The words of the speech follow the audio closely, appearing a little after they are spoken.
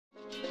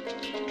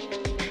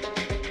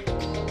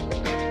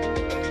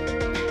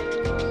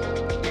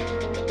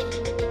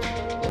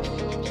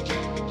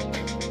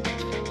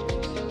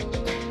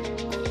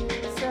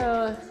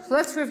So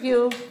let's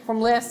review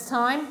from last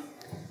time.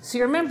 So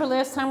you remember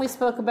last time we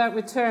spoke about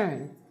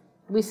return.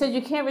 We said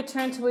you can't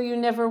return to where you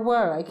never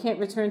were. I can't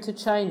return to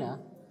China.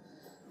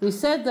 We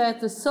said that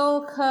the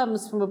soul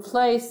comes from a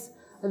place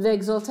of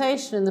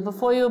exaltation, and that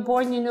before you were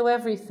born you knew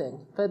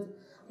everything. But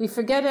we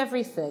forget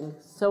everything.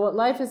 So what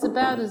life is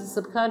about is a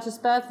subconscious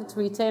battle to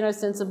retain our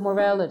sense of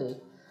morality.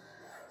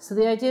 So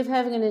the idea of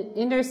having an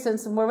inner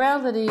sense of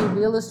morality,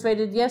 we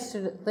illustrated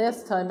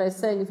last time by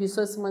saying if you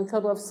saw someone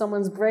cut off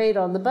someone's braid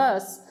on the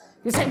bus,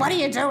 you say, "What are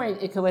you doing?"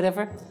 or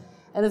whatever.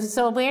 And if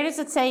so, where does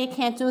it say you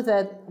can't do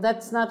that?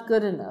 That's not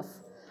good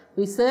enough.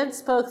 We then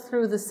spoke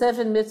through the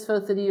 7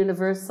 mitzvot that are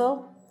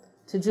universal,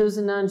 to Jews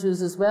and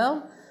non-Jews as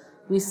well.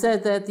 We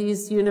said that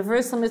these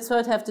universal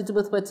mitzvot have to do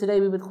with what today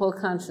we would call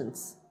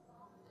conscience.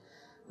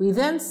 We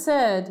then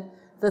said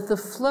that the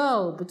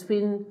flow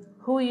between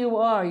who you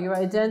are, your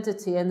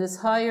identity, and this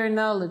higher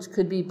knowledge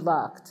could be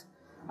blocked.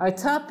 Our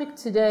topic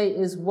today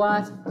is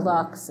what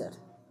blocks it.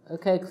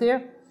 Okay,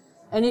 clear?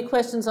 Any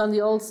questions on the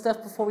old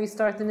stuff before we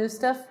start the new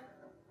stuff?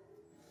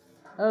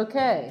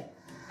 Okay.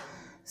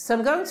 So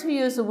I'm going to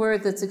use a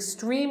word that's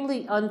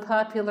extremely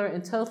unpopular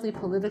and totally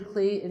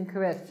politically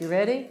incorrect. You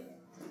ready?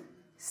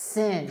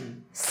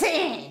 Sin.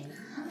 Sin!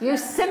 You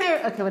sinner!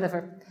 Okay,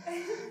 whatever.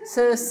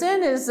 So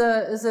sin is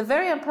a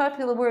very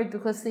unpopular word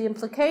because the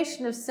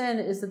implication of sin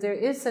is that there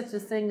is such a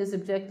thing as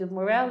objective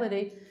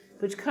morality,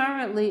 which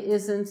currently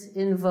isn't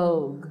in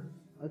vogue,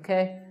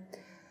 okay?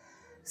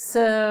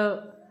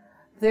 So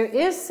there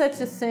is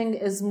such a thing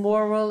as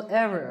moral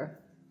error.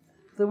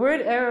 The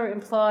word error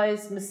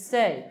implies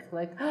mistake,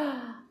 like,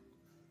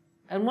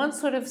 and one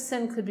sort of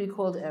sin could be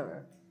called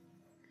error.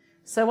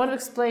 So I want to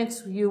explain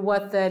to you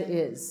what that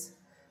is.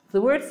 The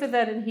word for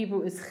that in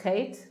Hebrew is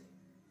chet,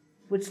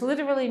 which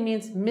literally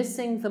means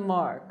missing the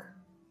mark.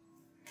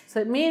 So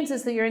it means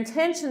is that your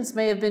intentions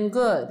may have been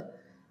good,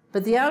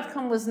 but the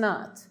outcome was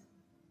not.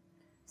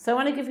 So I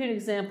want to give you an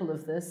example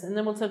of this, and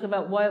then we'll talk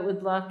about why it would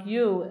block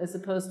you as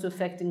opposed to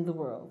affecting the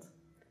world.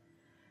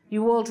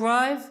 You all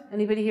drive?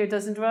 Anybody here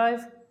doesn't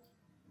drive?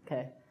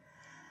 Okay.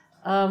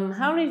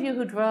 How many of you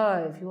who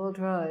drive, you all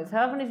drive,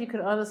 how many of you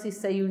could honestly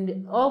say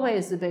you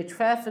always obey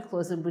traffic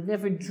laws and would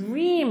never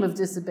dream of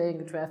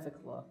disobeying a traffic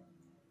law?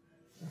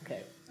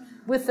 Okay.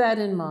 With that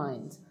in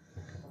mind,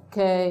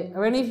 okay,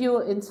 are any of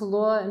you into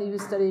law? Any of you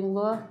studying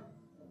law?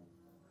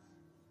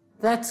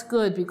 That's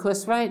good,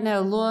 because right now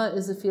law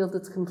is a field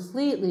that's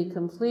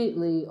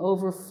completely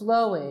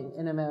overflowing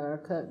in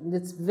America.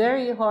 It's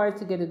very hard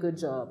to get a good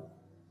job.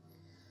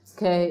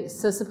 Okay,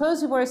 so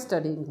suppose you are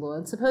studying law,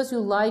 and suppose you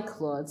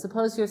like law, and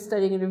suppose you're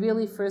studying in a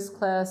really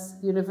first-class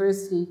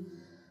university.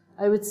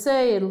 I would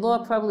say in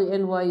law, probably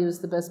NYU is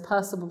the best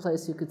possible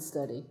place you could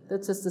study.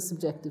 That's just a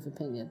subjective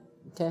opinion,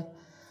 okay?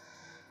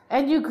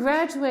 And you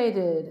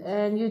graduated,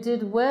 and you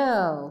did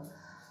well,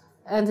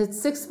 and it's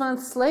 6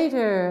 months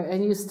later,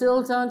 and you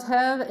still don't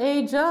have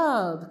a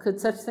job. Could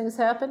such things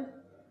happen?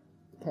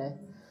 Okay.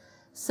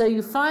 So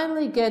you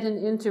finally get an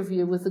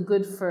interview with a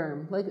good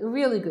firm, like a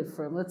really good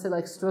firm, let's say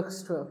like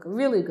Stroke, a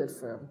really good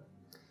firm.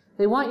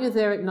 They want you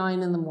there at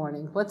 9 in the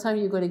morning. What time are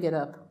you going to get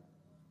up?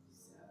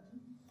 7.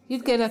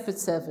 You'd get up at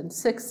 7,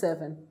 6,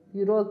 7.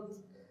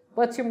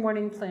 What's your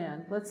morning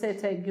plan? Let's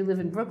say you live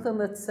in Brooklyn,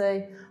 let's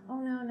say.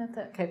 Oh, no, not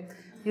that. Okay.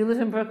 You live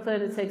in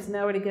Brooklyn, it takes an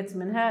hour to get to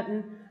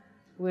Manhattan,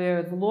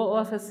 where the law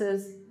office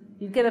is.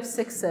 You'd get up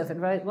 6, 7,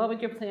 right? What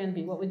would your plan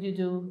be? What would you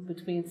do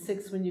between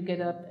 6 when you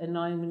get up and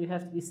 9 when you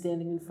have to be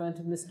standing in front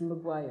of Mr.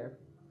 McGuire?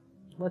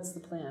 What's the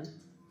plan?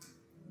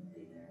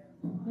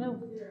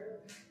 No.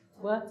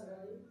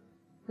 What?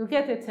 You'll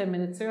get there 10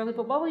 minutes early,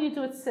 but what will you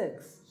do at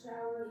 6?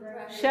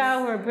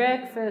 Shower,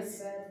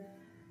 breakfast.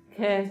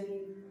 Okay.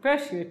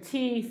 Brush your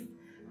teeth.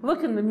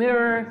 Look in the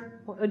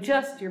mirror.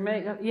 Adjust your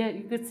makeup. Yeah,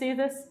 you could see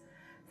this?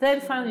 Then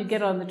finally you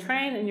get on the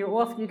train and you're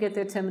off and you get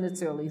there 10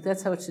 minutes early.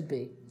 That's how it should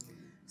be.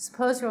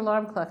 Suppose your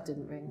alarm clock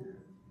didn't ring.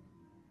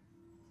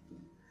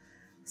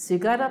 So you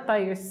got up by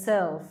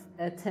yourself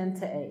at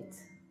 10 to 8.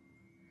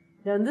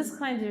 Now in this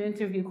kind of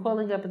interview,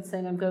 calling up and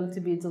saying, I'm going to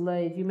be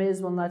delayed, you may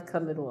as well not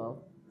come at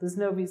all. There's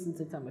no reason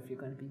to come if you're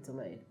going to be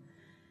delayed.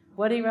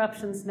 What are your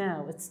options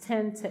now? It's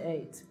 10 to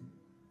 8.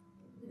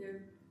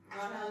 Either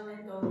run out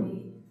and go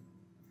eat.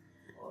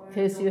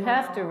 Okay, so you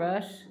have to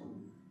rush.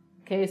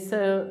 Okay,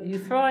 so you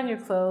throw on your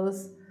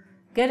clothes,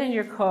 get in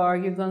your car,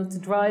 you're going to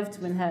drive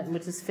to Manhattan,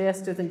 which is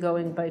faster than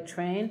going by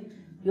train.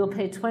 You'll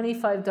pay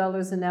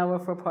 $25 an hour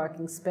for a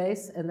parking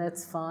space, and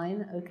that's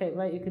fine. Okay,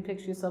 right, you can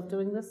picture yourself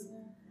doing this?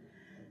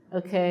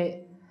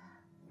 Okay,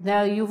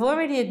 now you've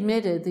already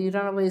admitted that you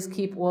don't always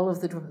keep all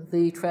of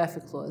the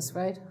traffic laws,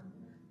 right?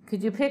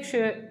 Could you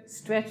picture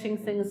stretching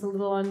things a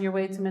little on your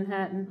way to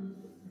Manhattan?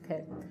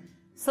 Okay,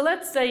 so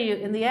let's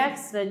say in the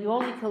accident, you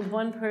only killed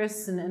 1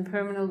 person and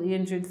permanently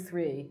injured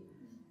 3.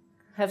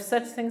 Have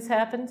such things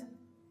happened?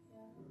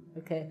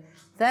 Okay,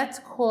 that's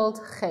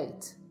called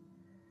chet.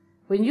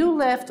 When you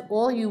left,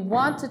 all you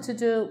wanted to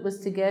do was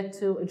to get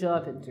to a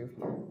job interview,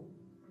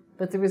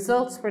 but the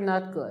results were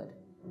not good.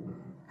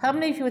 How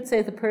many of you would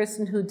say the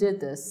person who did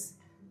this,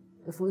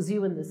 if it was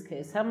you in this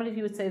case, how many of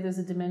you would say there's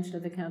a dimension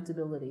of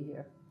accountability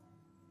here?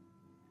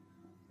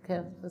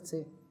 Okay, let's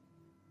see.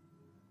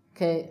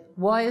 Okay,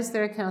 why is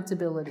there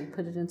accountability?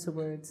 Put it into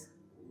words.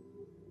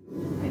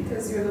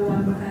 Because you're the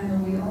one behind the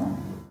wheel.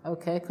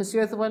 Okay, because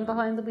you're the one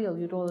behind the wheel.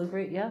 You'd all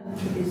agree, yeah?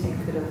 You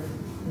could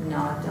have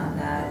not done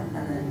that and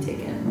then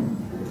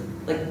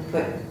taken, like,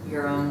 put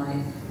your own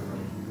life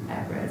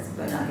at risk,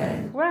 but not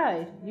getting.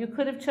 Right. You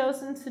could have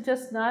chosen to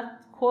just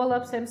not call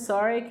up, say, I'm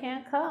sorry, I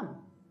can't come,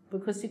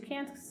 because you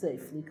can't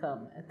safely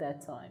come at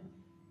that time.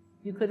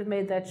 You could have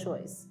made that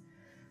choice.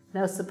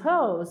 Now,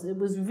 suppose it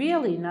was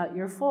really not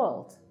your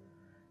fault.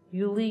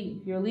 You're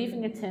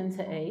leaving at 10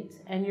 to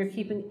 8, and you're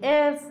keeping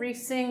every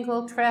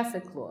single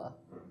traffic law.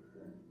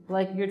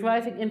 Like you're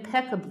driving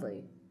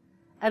impeccably,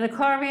 and a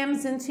car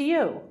rams into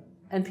you,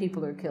 and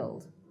people are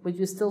killed. Would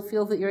you still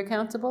feel that you're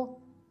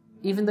accountable?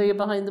 Even though you're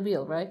behind the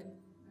wheel, right?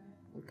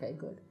 Okay,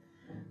 good.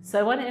 So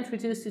I want to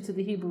introduce you to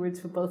the Hebrew words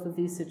for both of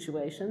these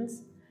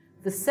situations.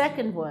 The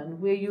second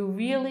one, where you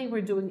really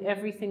were doing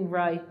everything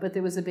right, but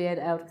there was a bad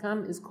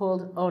outcome, is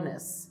called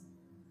onus.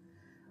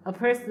 A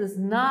person is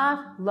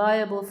not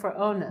liable for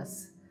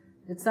onus.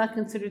 It's not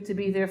considered to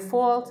be their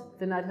fault.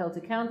 They're not held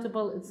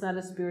accountable. It's not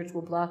a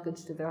spiritual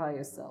blockage to their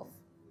higher self.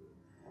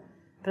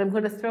 But I'm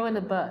going to throw in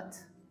a but.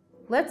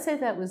 Let's say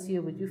that was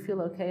you. Would you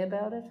feel okay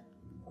about it?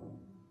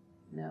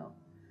 No.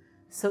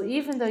 So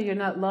even though you're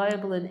not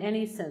liable in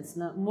any sense,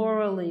 not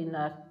morally,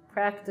 not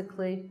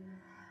practically,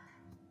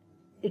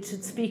 it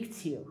should speak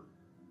to you.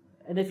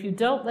 And if you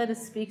don't let it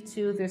speak to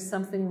you, there's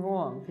something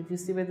wrong. Did you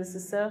see where this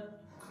is so?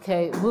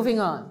 Okay, moving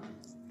on.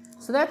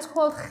 So that's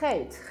called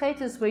chet.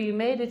 Chet is where you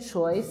made a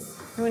choice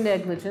through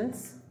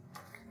negligence,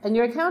 and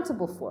you're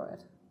accountable for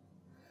it.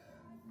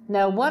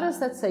 Now, what does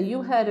that say?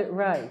 You had it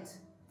right.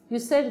 You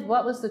said,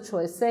 what was the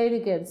choice? Say it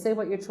again. Say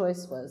what your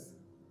choice was.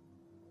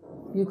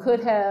 You could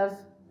have...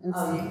 You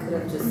could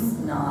have just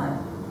not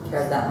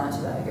cared that much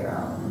about your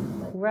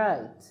own.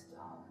 Right.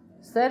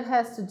 So that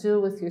has to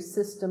do with your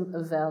system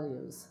of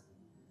values.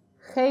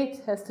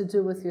 Chet has to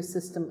do with your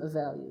system of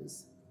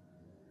values.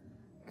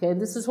 Okay,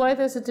 this is why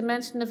there's a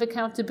dimension of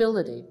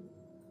accountability.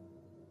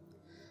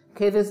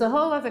 Okay, there's a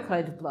whole other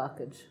kind of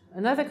blockage.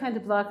 Another kind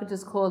of blockage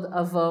is called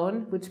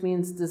avon, which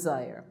means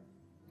desire.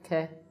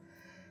 Okay?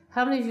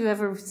 How many of you have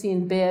ever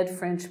seen bad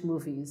French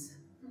movies?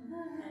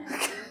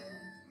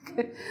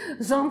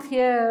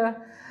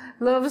 Jean-Pierre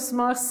loves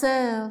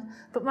Marcel,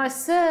 but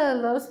Marcel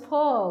loves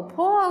Paul.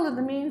 Paul, in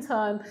the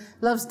meantime,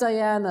 loves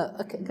Diana.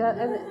 Okay,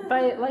 and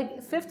by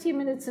like 15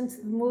 minutes into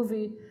the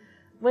movie,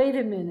 wait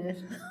a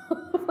minute.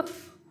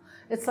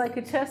 It's like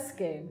a chess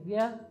game,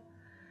 yeah?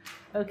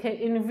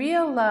 Okay, in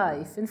real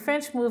life, in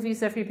French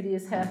movies, everybody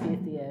is happy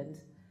at the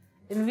end.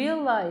 In real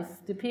life,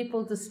 do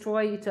people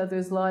destroy each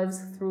other's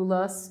lives through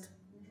lust?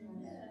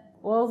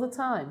 All the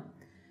time.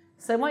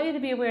 So I want you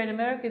to be aware, in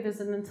America, there's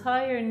an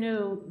entire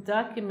new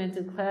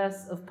documented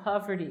class of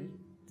poverty.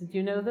 Did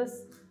you know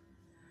this?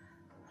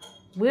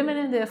 Women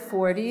in their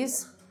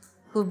 40s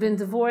who've been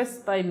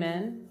divorced by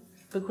men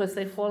because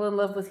they fall in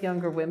love with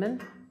younger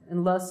women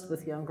and lust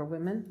with younger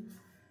women,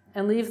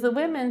 and leave the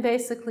women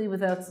basically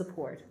without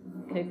support.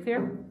 Okay,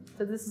 clear?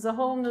 So this is a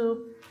whole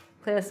new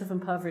class of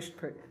impoverished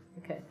person.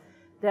 Okay.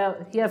 Now,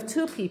 you have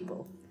two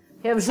people.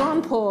 You have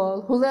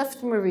Jean-Paul, who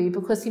left Marie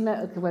because he met,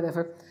 okay,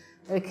 whatever.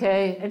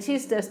 Okay, and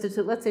she's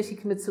destitute. Let's say she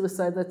commits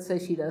suicide. Let's say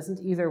she doesn't.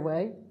 Either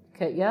way.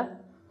 Okay, yeah?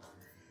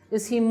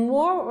 Is he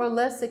more or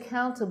less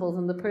accountable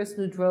than the person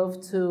who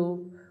drove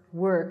to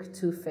work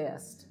too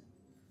fast?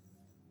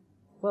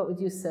 What would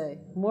you say?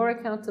 More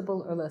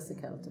accountable or less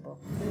accountable?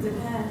 It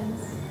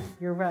depends.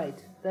 You're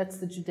right. That's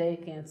the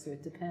Judaic answer.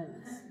 It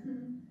depends.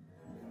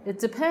 It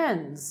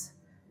depends.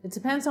 It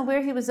depends on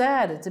where he was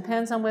at. It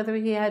depends on whether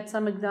he had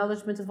some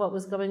acknowledgement of what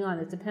was going on.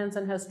 It depends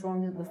on how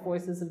strong the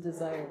forces of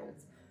desire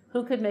was.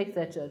 Who could make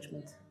that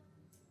judgment?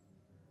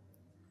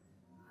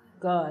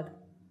 God,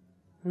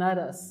 not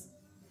us.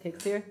 Okay,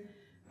 clear?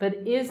 But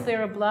is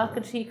there a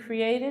blockage he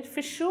created?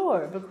 For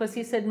sure, because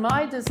he said,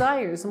 my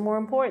desires are more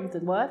important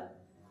than what?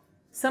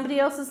 Somebody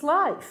else's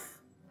life.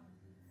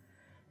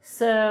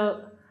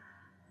 So,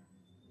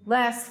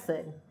 last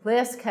thing,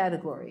 last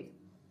category.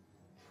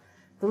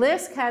 The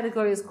last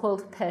category is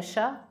called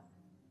pesha.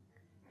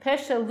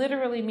 Pesha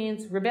literally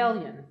means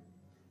rebellion.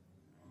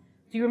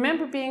 Do you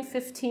remember being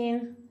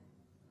 15?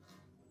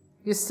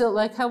 You're still,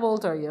 like, how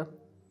old are you?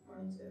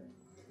 22.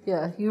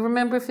 Yeah, you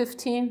remember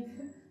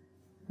 15?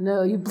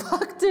 No, you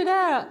blocked it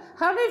out.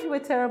 How many of you were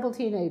terrible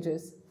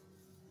teenagers?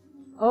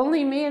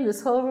 Only me in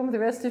this whole room, the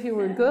rest of you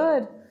were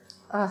good?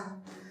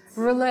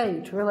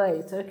 Relate,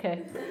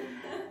 okay.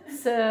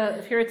 So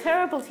if you're a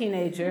terrible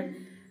teenager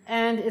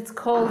and it's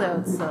cold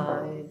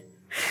outside,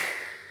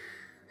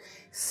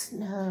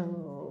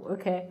 snow,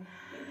 okay,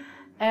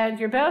 and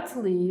you're about to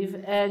leave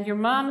and your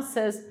mom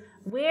says,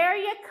 wear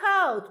your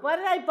coat. What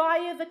did I buy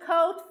you the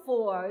coat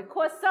for? It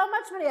cost so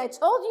much money. I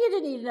told you you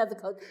didn't need another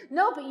coat.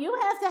 No, but you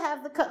have to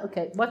have the coat.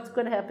 Okay, what's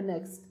going to happen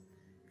next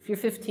if you're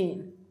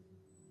 15?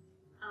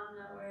 I'm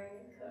not wearing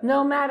a coat.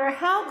 No matter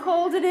how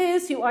cold it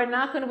is, you are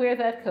not going to wear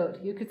that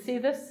coat. You could see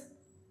this?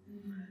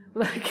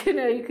 Like, you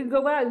know, you can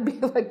go out and be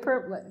like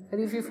purple.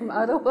 Any of you from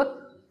Ottawa?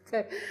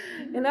 Okay.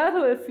 In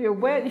Ottawa, if you're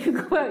wet, you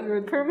go out, you're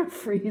in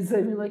permafreeze.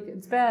 I mean, like,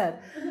 it's bad.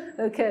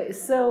 Okay,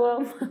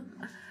 so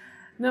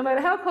no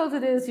matter how cold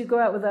it is, you go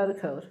out without a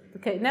coat.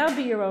 Okay, now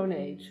be your own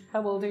age.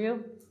 How old are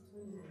you?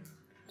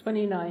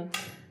 29.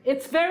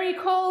 It's very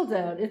cold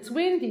out. It's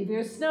windy.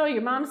 There's snow.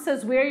 Your mom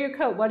says, wear your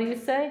coat. What do you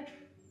say?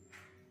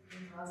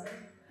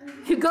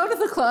 You go to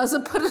the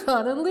closet, put it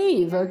on, and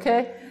leave,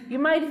 okay? You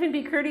might even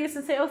be courteous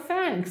and say, oh,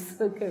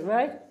 thanks. Okay,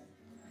 right?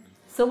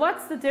 So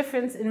what's the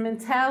difference in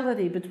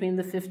mentality between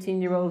the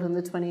 15-year-old and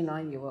the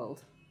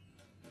 29-year-old?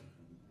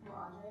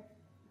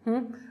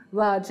 Logic.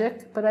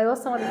 Logic, but I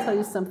also want to tell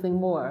you something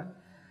more.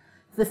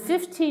 The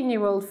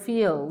 15-year-old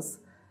feels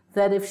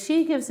that if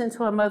she gives in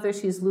to her mother,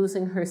 she's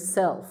losing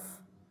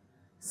herself.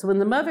 So when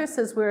the mother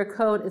says wear a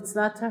coat, it's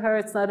not to her,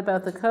 it's not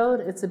about the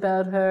coat, it's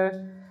about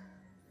her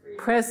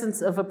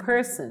presence of a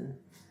person,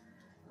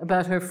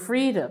 about her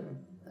freedom,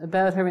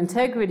 about her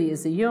integrity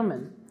as a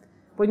human.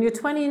 When you're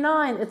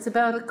 29, it's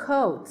about a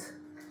coat.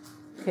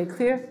 Okay,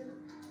 clear?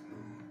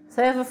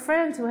 So I have a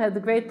friend who had the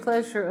great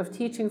pleasure of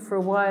teaching for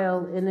a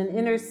while in an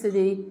inner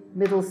city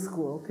middle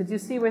school. Could you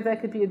see where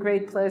that could be a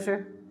great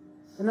pleasure?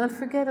 An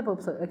unforgettable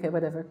pleasure. Okay,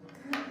 whatever.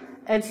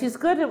 And she's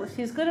good at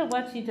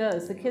what she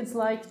does. The kids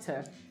liked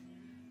her.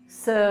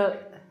 So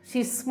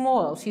she's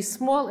small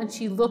and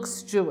she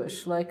looks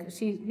Jewish, like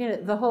she, you know,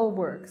 the whole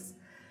works.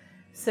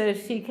 So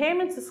she came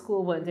into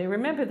school one day.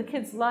 Remember, the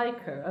kids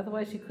like her,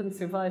 otherwise she couldn't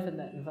survive in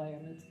that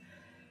environment.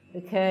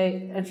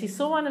 Okay, and she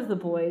saw one of the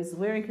boys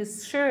wearing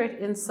his shirt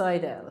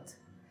inside out.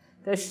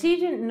 Now, she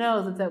didn't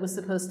know that that was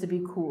supposed to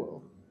be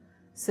cool.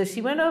 So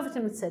she went over to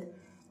him and said,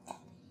 Eddie,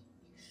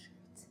 your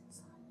shirt's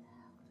inside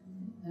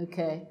out.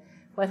 Okay,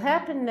 what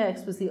happened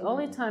next was the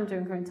only time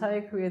during her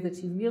entire career that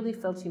she really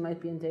felt she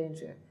might be in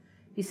danger.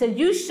 He said,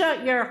 you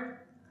shut your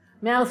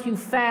mouth, you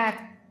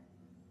fat.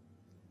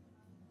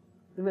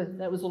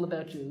 That was all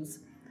about Jews.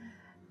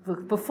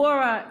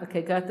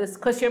 Okay, got this?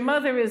 Because your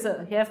mother is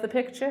you have the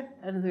picture?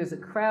 And there's a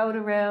crowd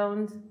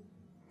around.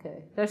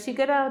 Okay, now she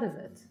got out of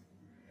it.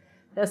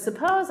 Now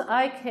suppose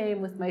I came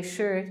with my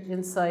shirt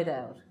inside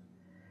out.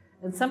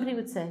 And somebody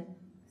would say,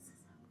 this is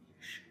how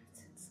your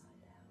shirt's inside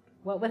out.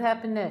 What would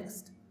happen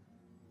next?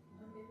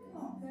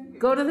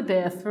 Go to the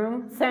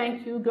bathroom,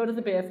 thank you, go to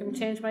the bathroom,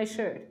 change my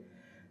shirt.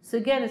 So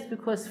again, it's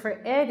because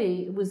for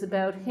Eddie, it was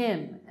about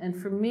him, and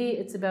for me,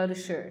 it's about a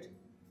shirt.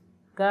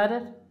 Got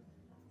it?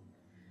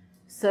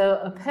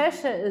 So a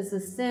pesha is a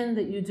sin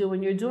that you do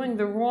when you're doing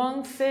the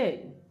wrong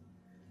thing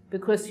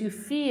because you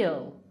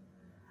feel,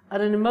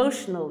 at an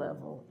emotional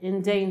level,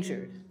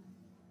 endangered.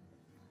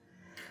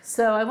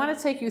 So I want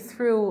to take you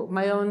through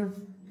my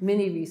own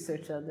mini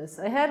research on this.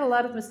 I had a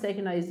lot of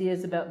mistaken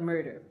ideas about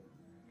murder.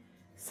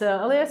 So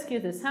I'll ask you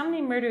this. How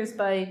many murders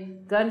by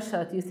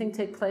gunshot do you think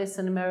take place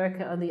in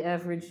America on the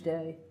average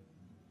day?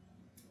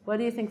 What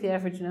do you think the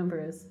average number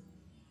is?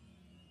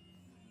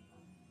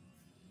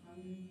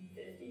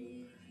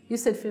 50. You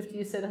said 50,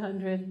 you said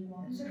 100.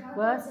 In Chicago,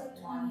 What? it's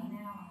like 20 an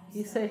hour.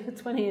 You say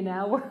 20 an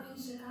hour?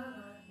 In Chicago.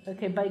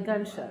 Okay, by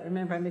gunshot.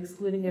 Remember, I'm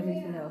excluding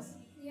everything else.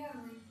 Yeah,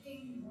 like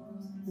big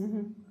balls.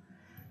 Mm-hmm.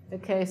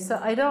 Okay, so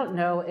I don't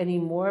know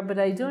anymore, but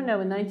I do know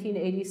in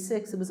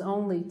 1986 it was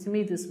only, to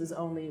me this was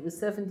only, it was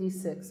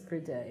 76 per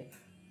day.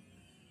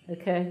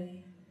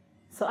 Okay?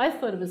 So I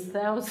thought it was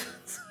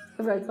thousands.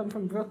 I come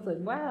from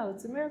Brooklyn. Wow,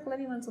 it's a miracle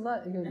anyone's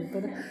alive.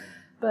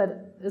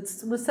 But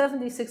it was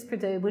 76 per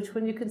day, which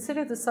when you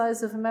consider the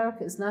size of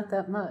America is not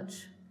that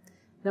much.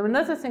 Now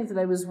another thing that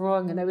I was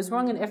wrong, and I was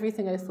wrong in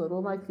everything I thought,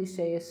 all my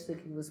cliché-ish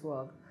thinking was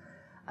wrong.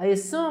 I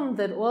assumed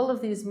that all of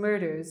these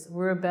murders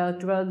were about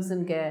drugs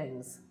and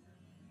gangs.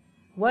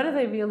 What are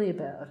they really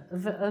about?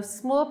 A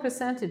small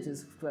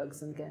percentages of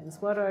drugs and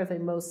gangs. What are they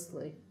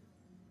mostly?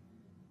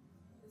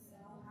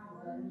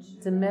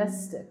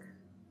 Domestic.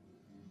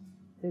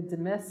 They're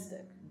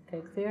domestic.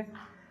 Okay, clear?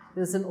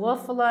 There's an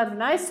awful lot of,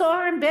 and I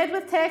saw her in bed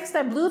with text,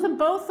 I blew them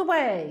both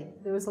away.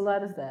 There was a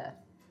lot of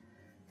that.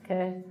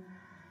 Okay?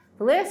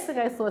 The last thing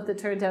I thought that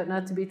turned out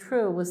not to be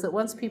true was that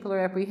once people are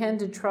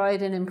apprehended,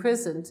 tried, and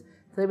imprisoned,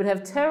 they would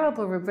have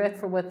terrible regret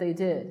for what they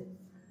did.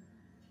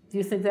 Do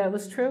you think that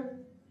was true?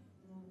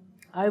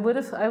 I would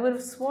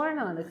have sworn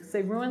on it because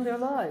they ruined their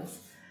lives.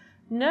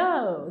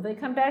 No, they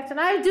come back and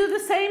I do the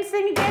same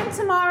thing again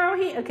tomorrow.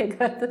 Okay,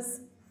 got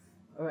this?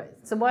 All right,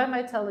 so why am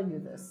I telling you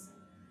this?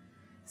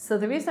 So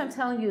the reason I'm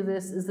telling you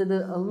this is that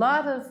a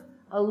lot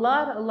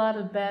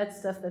of bad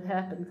stuff that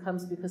happened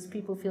comes because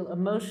people feel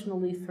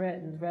emotionally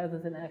threatened rather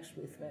than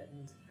actually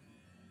threatened.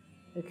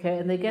 Okay,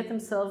 and they get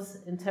themselves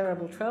in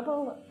terrible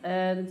trouble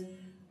and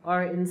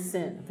are in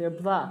sin. They're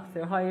blocked.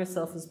 Their higher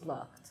self is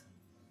blocked.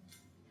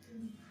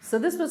 So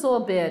this was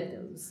all bad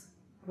news,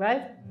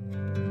 right?